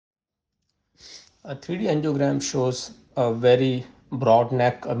A 3D angiogram shows a very broad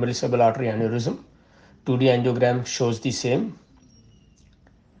neck medullary artery aneurysm. 2D angiogram shows the same.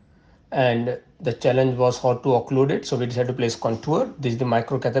 And the challenge was how to occlude it. So we decided to place contour. This is the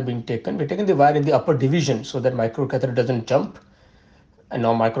microcatheter being taken. We're taking the wire in the upper division so that microcatheter doesn't jump. And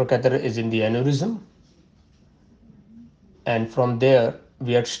now microcatheter is in the aneurysm. And from there,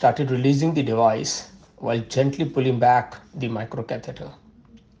 we had started releasing the device while gently pulling back the microcatheter.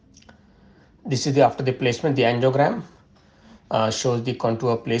 This is the after the placement. The angiogram shows the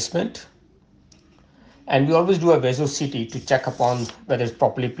contour placement. And we always do a VasoCT to check upon whether it's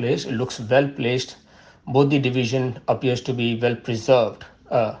properly placed. It looks well placed. Both the division appears to be well preserved.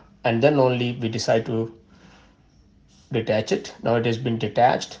 And then only we decide to detach it. Now it has been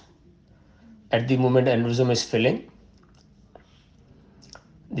detached. At the moment, aneurysm is filling.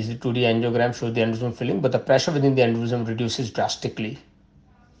 This is 2D angiogram, shows the aneurysm filling, but the pressure within the aneurysm reduces drastically.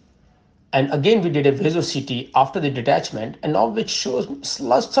 And again, we did a VasoCT after the detachment, and now which shows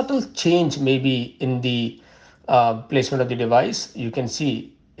subtle change maybe in the placement of the device. You can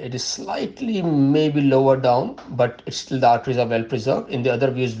see it is slightly maybe lower down, but it's still the arteries are well preserved. In the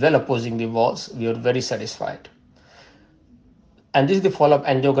other views, well opposing the walls, we are very satisfied. And this is the follow-up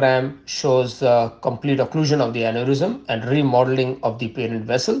angiogram, shows complete occlusion of the aneurysm and remodeling of the parent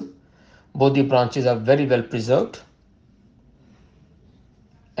vessel. Both the branches are very well preserved.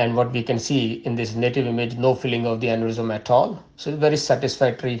 And what we can see in this native image, no filling of the aneurysm at all. So it's a very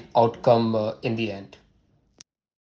satisfactory outcome in the end.